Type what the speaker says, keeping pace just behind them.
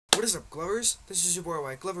What is up, Glovers? This is your boy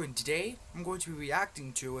Wyatt Glover, and today I'm going to be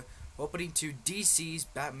reacting to opening to DC's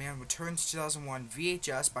Batman Returns 2001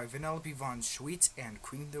 VHS by Vanellope Von Schweetz and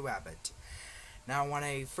Cream the Rabbit. Now, when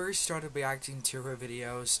I first started reacting to her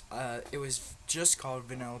videos, it was just called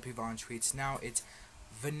Vanellope Von Schweetz. Now it's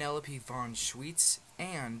Vanellope Von Schweetz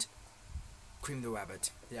and Cream the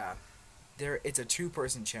Rabbit. Yeah, it's a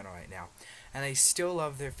two-person channel right now, and I still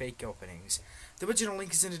love their fake openings. The original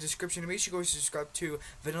link is in the description, and make sure you go subscribe to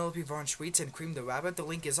Vanellope Von Schweetz and Cream the Rabbit. The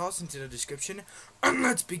link is also in the description, and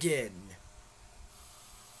let's begin.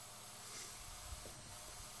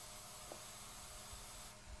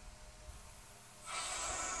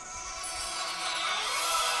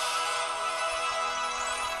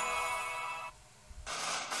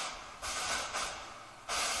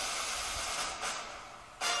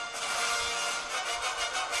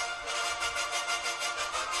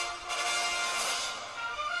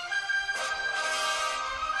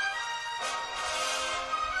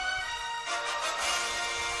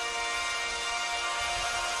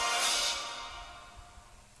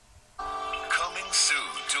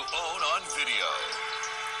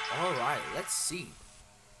 Alright, let's see.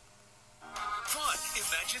 Fun,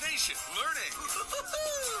 imagination, learning.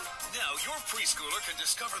 Now your preschooler can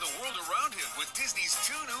discover the world around him with Disney's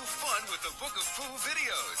two new Fun with the Book of Pooh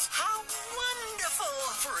videos. How wonderful!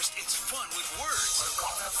 First, it's fun with words. We're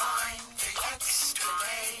gonna find the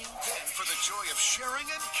yesterday. Then, for the joy of sharing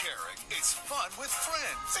and caring, it's fun with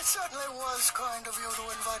friends. It certainly was kind of you to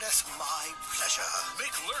invite us. My pleasure.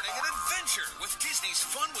 Make learning an adventure with Disney's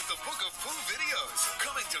Fun with the Book of Pooh videos.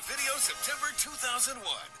 Coming to video September 2001.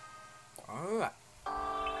 Alright.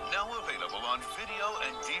 Now available on video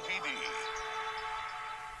and DVD.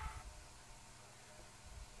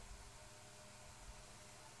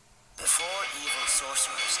 Before evil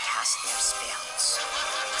sorcerers cast their spells,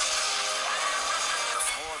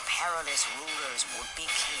 before perilous rulers would be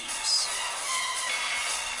kings,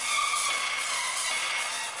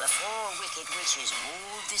 before wicked witches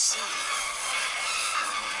ruled the sea,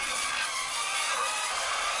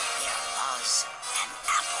 there was an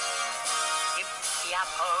apple. Dip the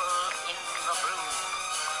apple in the brew.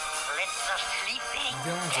 Let the sleeping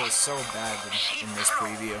Villains are so bad in this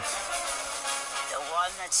preview. the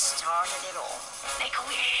one that started it all. Make a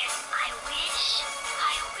wish. I wish.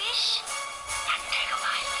 I wish. And take a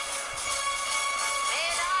bite.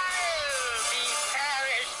 Then I'll be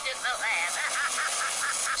perished in the land.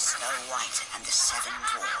 Snow White and the Seven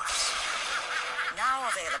Dwarfs. Now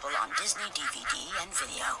available on Disney DVD and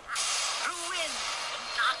video. Through wind and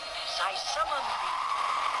darkness I summon thee.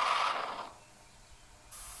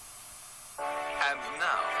 And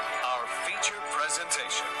now, our feature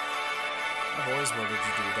presentation. I've always wanted to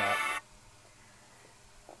do that.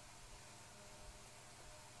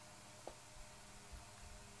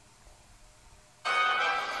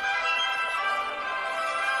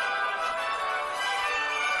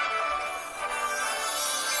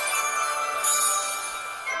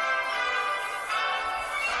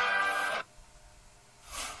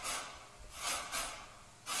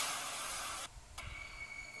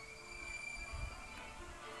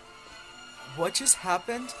 What just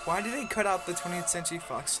happened? Why did they cut out the 20th Century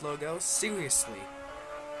Fox logo? Seriously.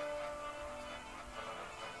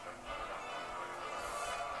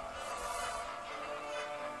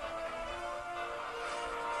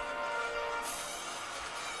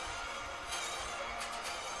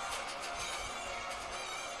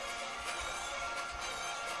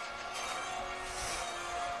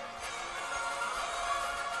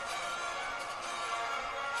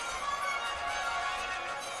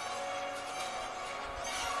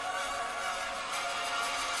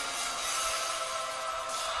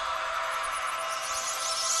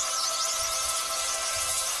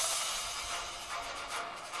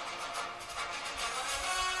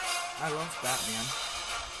 I love Batman.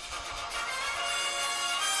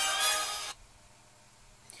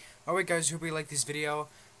 Alright guys, hope you liked this video.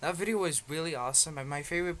 That video was really awesome, and my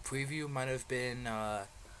favorite preview might have been the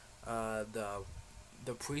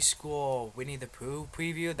preschool Winnie the Pooh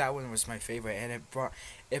preview. That one was my favorite, and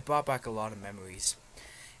it brought back a lot of memories.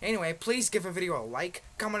 Anyway, please give a video a like,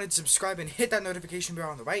 comment, and subscribe, and hit that notification bell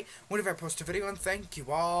on the right whenever I post a video, and thank you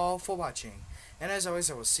all for watching. And as always,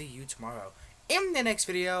 I will see you tomorrow in the next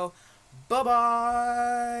video. Bye-bye!